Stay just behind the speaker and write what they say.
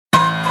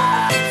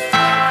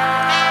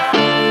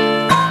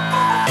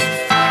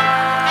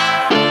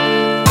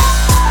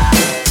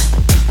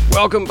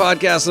Welcome,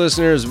 podcast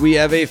listeners. We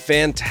have a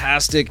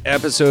fantastic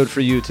episode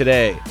for you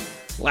today.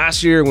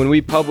 Last year, when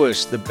we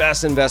published The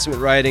Best Investment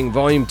Writing,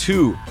 Volume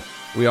 2,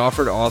 we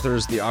offered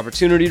authors the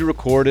opportunity to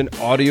record an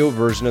audio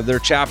version of their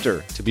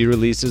chapter to be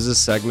released as a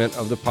segment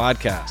of the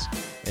podcast,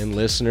 and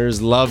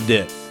listeners loved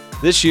it.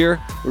 This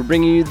year, we're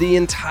bringing you the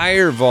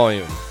entire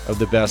volume of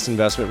The Best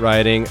Investment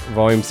Writing,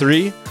 Volume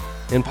 3,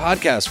 in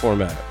podcast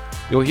format.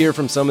 You'll hear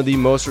from some of the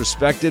most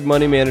respected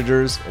money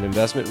managers and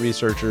investment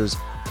researchers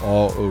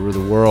all over the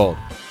world.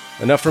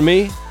 Enough from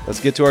me. Let's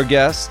get to our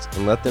guests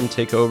and let them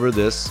take over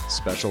this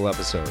special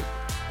episode.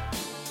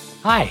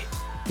 Hi,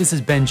 this is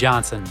Ben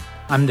Johnson.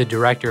 I'm the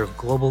Director of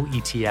Global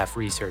ETF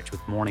Research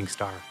with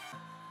Morningstar.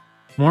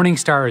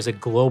 Morningstar is a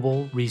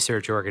global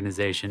research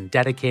organization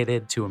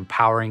dedicated to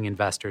empowering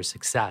investor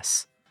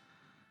success.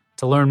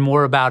 To learn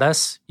more about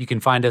us, you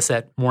can find us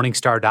at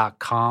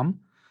Morningstar.com.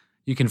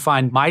 You can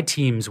find my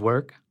team's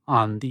work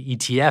on the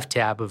ETF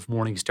tab of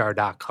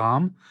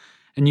Morningstar.com.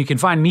 And you can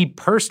find me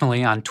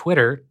personally on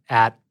Twitter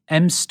at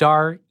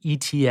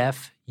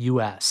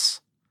MStarETFUS.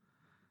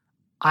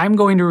 I'm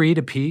going to read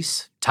a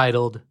piece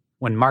titled,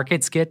 When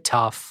Markets Get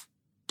Tough,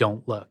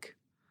 Don't Look.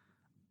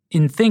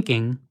 In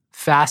Thinking,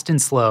 Fast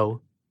and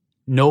Slow,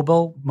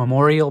 Nobel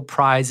Memorial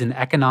Prize in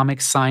Economic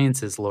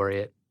Sciences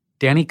laureate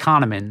Danny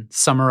Kahneman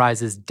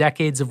summarizes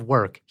decades of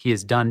work he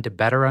has done to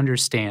better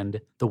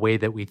understand the way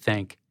that we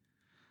think.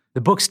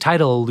 The book's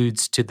title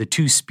alludes to the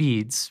two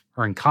speeds,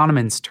 or in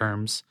Kahneman's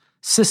terms,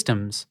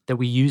 systems that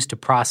we use to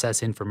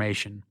process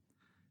information.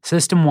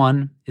 System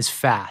 1 is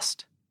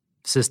fast.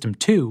 System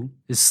 2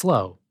 is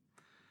slow.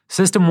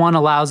 System 1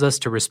 allows us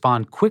to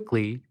respond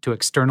quickly to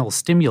external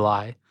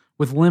stimuli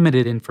with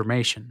limited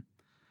information.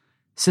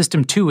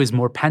 System 2 is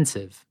more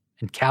pensive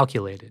and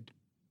calculated.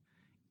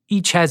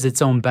 Each has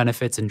its own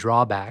benefits and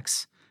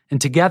drawbacks,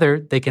 and together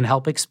they can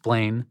help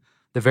explain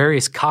the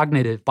various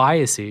cognitive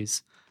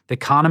biases that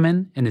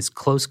Kahneman and his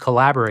close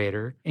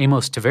collaborator,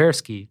 Amos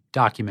Tversky,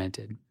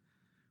 documented.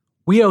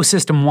 We owe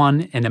System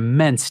 1 an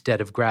immense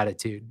debt of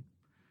gratitude.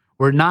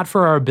 Were it not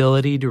for our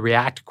ability to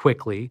react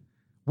quickly,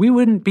 we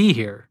wouldn't be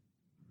here.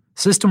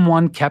 System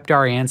 1 kept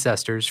our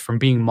ancestors from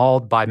being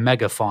mauled by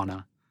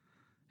megafauna.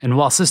 And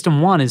while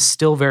System 1 is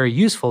still very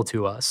useful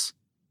to us,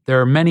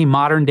 there are many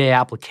modern-day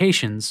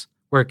applications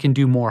where it can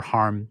do more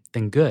harm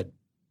than good.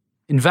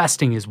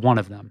 Investing is one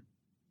of them.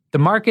 The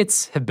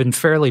markets have been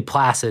fairly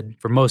placid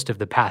for most of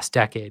the past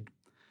decade,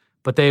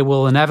 but they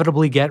will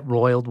inevitably get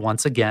roiled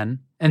once again,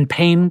 and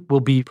pain will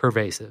be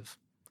pervasive.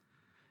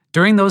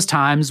 During those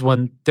times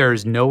when there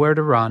is nowhere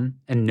to run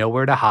and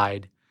nowhere to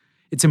hide,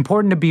 it's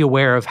important to be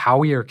aware of how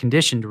we are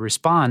conditioned to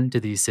respond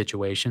to these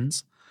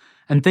situations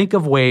and think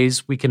of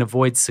ways we can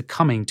avoid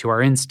succumbing to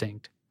our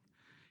instinct.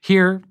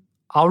 Here,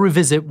 I'll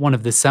revisit one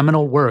of the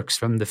seminal works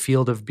from the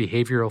field of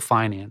behavioral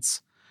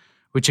finance,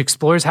 which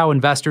explores how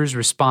investors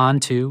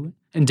respond to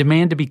and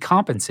demand to be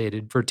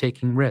compensated for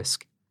taking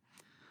risk.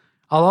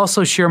 I'll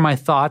also share my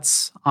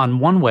thoughts on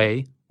one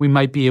way we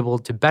might be able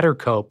to better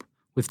cope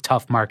with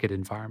tough market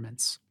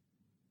environments.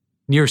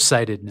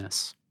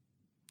 Nearsightedness.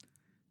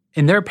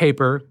 In their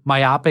paper,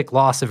 Myopic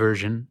Loss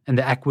Aversion and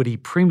the Equity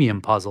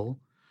Premium Puzzle,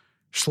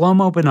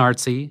 Shlomo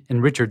Benartzi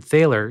and Richard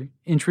Thaler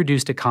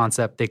introduced a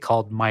concept they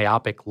called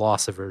myopic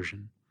loss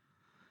aversion.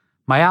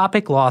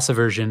 Myopic loss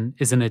aversion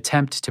is an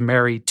attempt to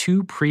marry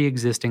two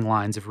pre-existing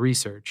lines of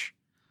research.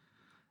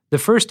 The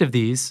first of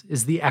these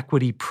is the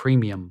equity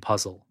premium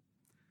puzzle.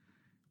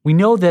 We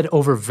know that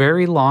over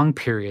very long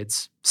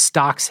periods,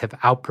 stocks have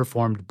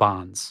outperformed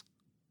bonds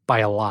by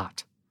a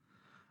lot.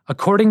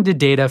 According to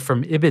data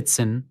from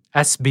Ibbotson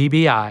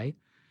SBBI,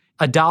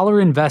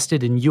 $1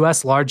 invested in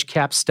U.S.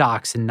 large-cap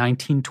stocks in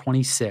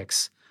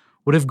 1926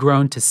 would have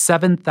grown to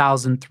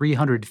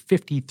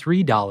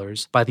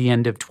 $7,353 by the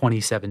end of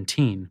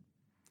 2017.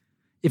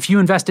 If you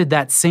invested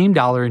that same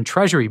dollar in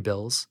Treasury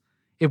bills,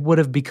 it would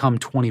have become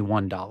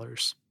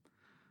 $21.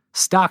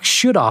 Stocks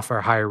should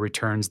offer higher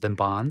returns than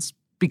bonds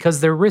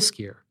because they're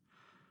riskier,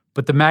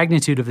 but the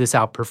magnitude of this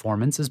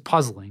outperformance is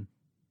puzzling.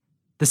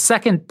 The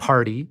second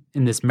party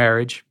in this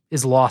marriage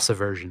is loss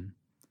aversion.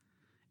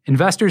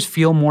 Investors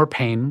feel more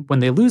pain when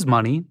they lose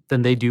money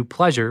than they do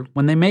pleasure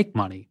when they make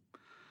money,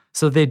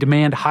 so they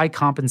demand high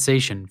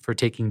compensation for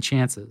taking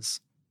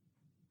chances.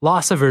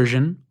 Loss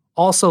aversion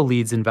also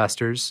leads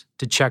investors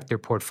to check their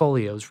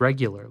portfolios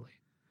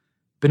regularly.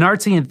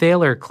 Benartzi and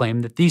Thaler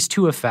claim that these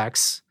two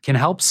effects can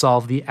help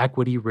solve the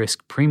equity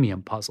risk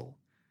premium puzzle.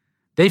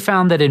 They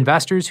found that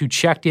investors who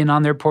checked in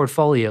on their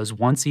portfolios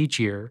once each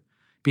year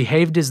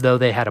behaved as though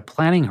they had a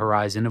planning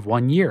horizon of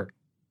 1 year,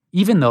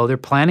 even though their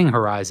planning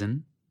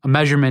horizon, a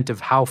measurement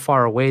of how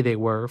far away they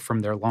were from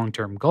their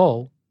long-term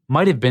goal,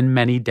 might have been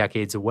many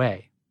decades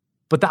away.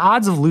 But the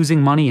odds of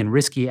losing money in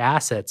risky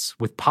assets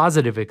with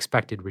positive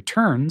expected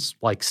returns,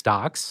 like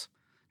stocks,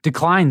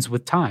 declines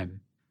with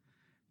time.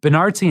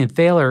 Benartzi and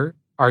Thaler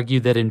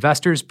argue that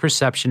investors'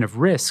 perception of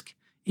risk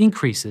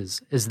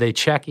increases as they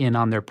check in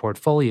on their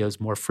portfolios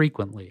more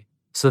frequently,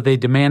 so they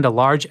demand a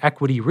large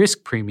equity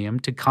risk premium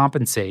to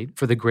compensate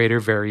for the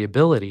greater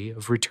variability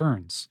of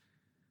returns.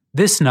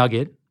 This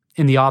nugget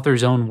in the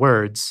author's own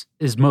words,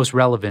 is most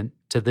relevant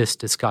to this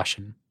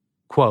discussion.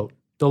 Quote,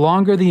 "The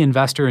longer the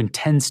investor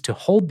intends to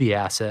hold the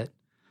asset,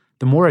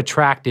 the more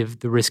attractive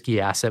the risky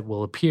asset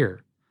will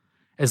appear,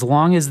 as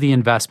long as the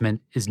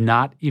investment is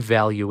not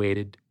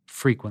evaluated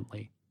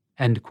frequently."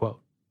 End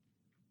quote.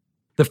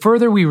 The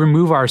further we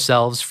remove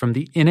ourselves from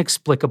the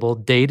inexplicable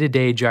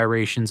day-to-day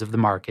gyrations of the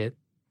market,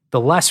 the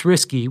less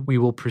risky we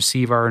will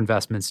perceive our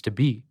investments to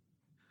be.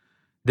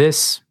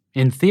 This,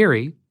 in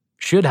theory,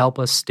 should help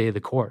us stay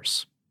the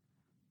course.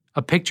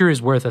 A picture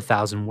is worth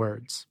 1,000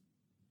 words.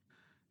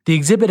 The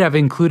exhibit I've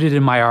included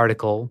in my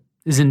article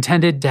is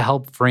intended to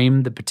help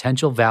frame the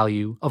potential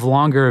value of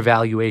longer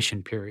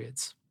evaluation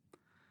periods.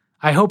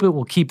 I hope it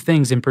will keep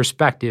things in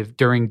perspective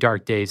during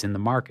dark days in the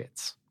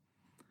markets.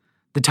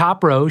 The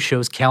top row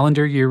shows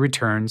calendar year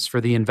returns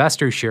for the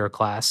investor share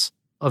class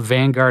of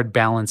Vanguard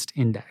Balanced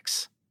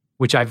Index,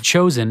 which I've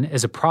chosen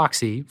as a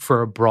proxy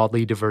for a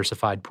broadly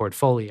diversified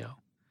portfolio.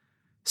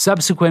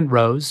 Subsequent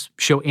rows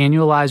show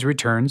annualized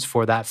returns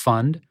for that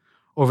fund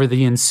over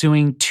the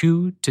ensuing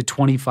 2 to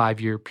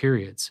 25-year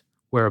periods,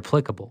 where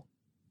applicable.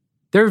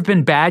 There have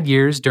been bad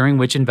years during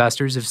which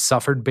investors have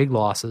suffered big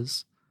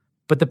losses,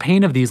 but the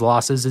pain of these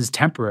losses is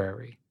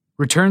temporary.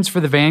 Returns for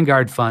the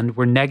Vanguard Fund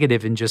were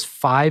negative in just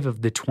 5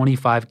 of the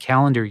 25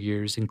 calendar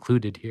years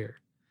included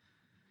here.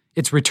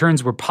 Its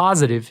returns were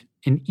positive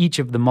in each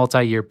of the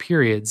multi-year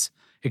periods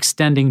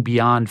extending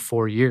beyond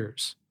 4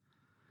 years.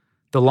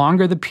 The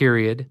longer the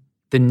period,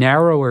 the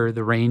narrower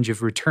the range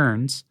of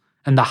returns,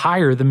 and the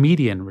higher the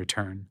median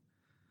return.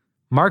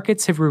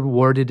 Markets have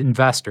rewarded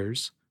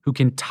investors who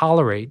can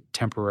tolerate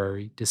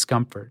temporary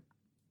discomfort.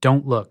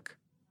 Don't look.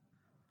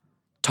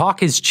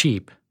 Talk is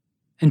cheap,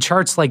 and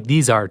charts like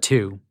these are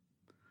too.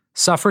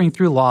 Suffering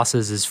through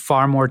losses is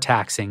far more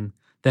taxing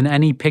than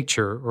any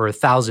picture or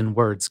 1,000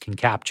 words can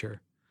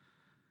capture.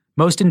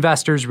 Most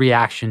investors'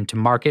 reaction to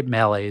market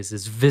malaise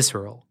is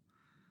visceral.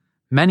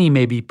 Many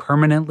may be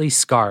permanently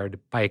scarred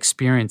by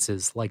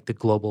experiences like the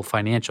global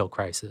financial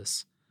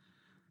crisis.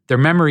 Their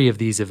memory of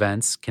these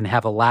events can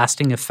have a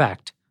lasting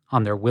effect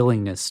on their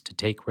willingness to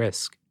take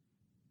risk.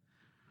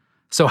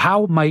 So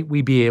how might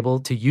we be able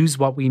to use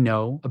what we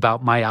know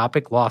about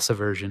myopic loss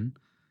aversion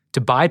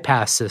to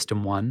bypass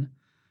System 1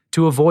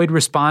 to avoid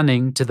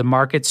responding to the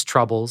market's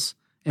troubles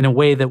in a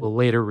way that we'll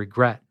later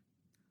regret?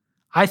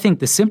 I think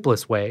the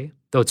simplest way,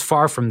 though it's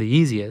far from the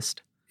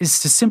easiest, is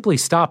to simply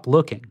stop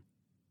looking.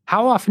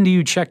 How often do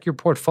you check your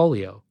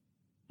portfolio?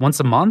 Once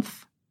a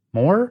month?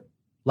 More?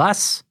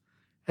 Less?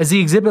 As the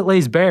exhibit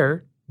lays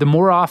bare, the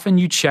more often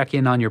you check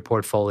in on your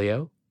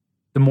portfolio,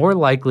 the more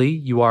likely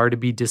you are to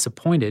be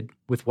disappointed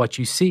with what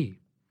you see.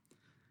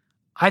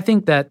 I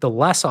think that the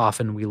less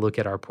often we look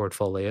at our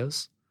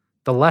portfolios,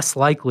 the less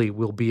likely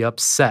we'll be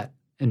upset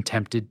and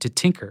tempted to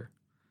tinker.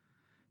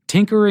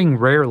 Tinkering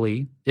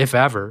rarely, if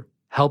ever,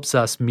 helps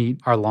us meet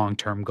our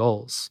long-term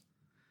goals.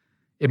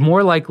 It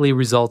more likely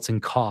results in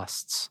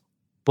costs,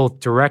 both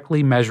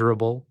directly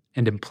measurable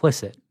and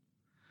implicit.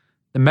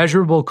 The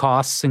measurable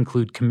costs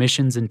include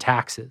commissions and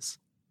taxes.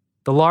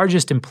 The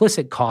largest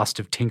implicit cost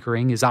of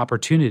tinkering is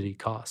opportunity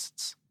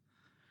costs.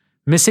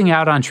 Missing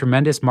out on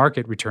tremendous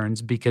market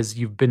returns because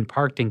you've been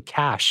parked in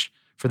cash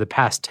for the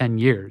past 10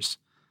 years,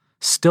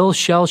 still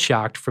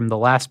shell-shocked from the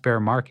last bear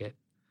market.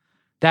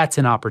 That's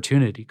an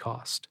opportunity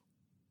cost.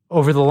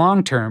 Over the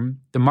long term,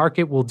 the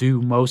market will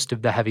do most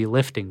of the heavy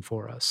lifting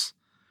for us,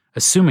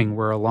 assuming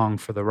we're along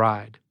for the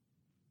ride.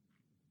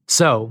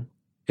 So,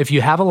 if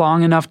you have a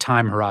long enough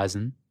time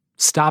horizon,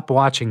 stop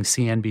watching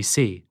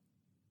CNBC.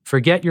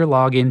 Forget your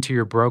login to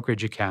your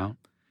brokerage account.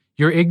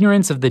 Your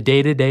ignorance of the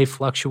day-to-day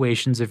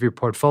fluctuations of your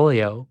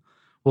portfolio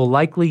will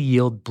likely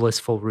yield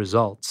blissful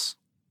results.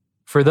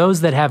 For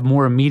those that have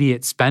more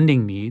immediate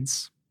spending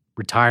needs,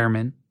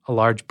 retirement, a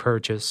large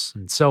purchase,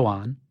 and so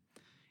on,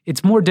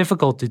 it's more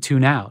difficult to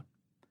tune out.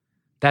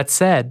 That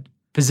said,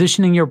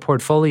 positioning your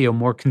portfolio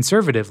more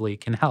conservatively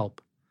can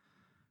help.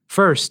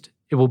 First,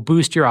 it will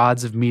boost your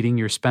odds of meeting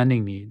your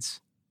spending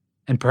needs.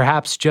 And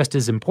perhaps just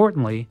as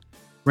importantly,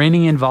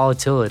 reining in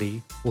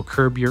volatility will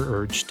curb your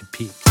urge to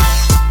peak.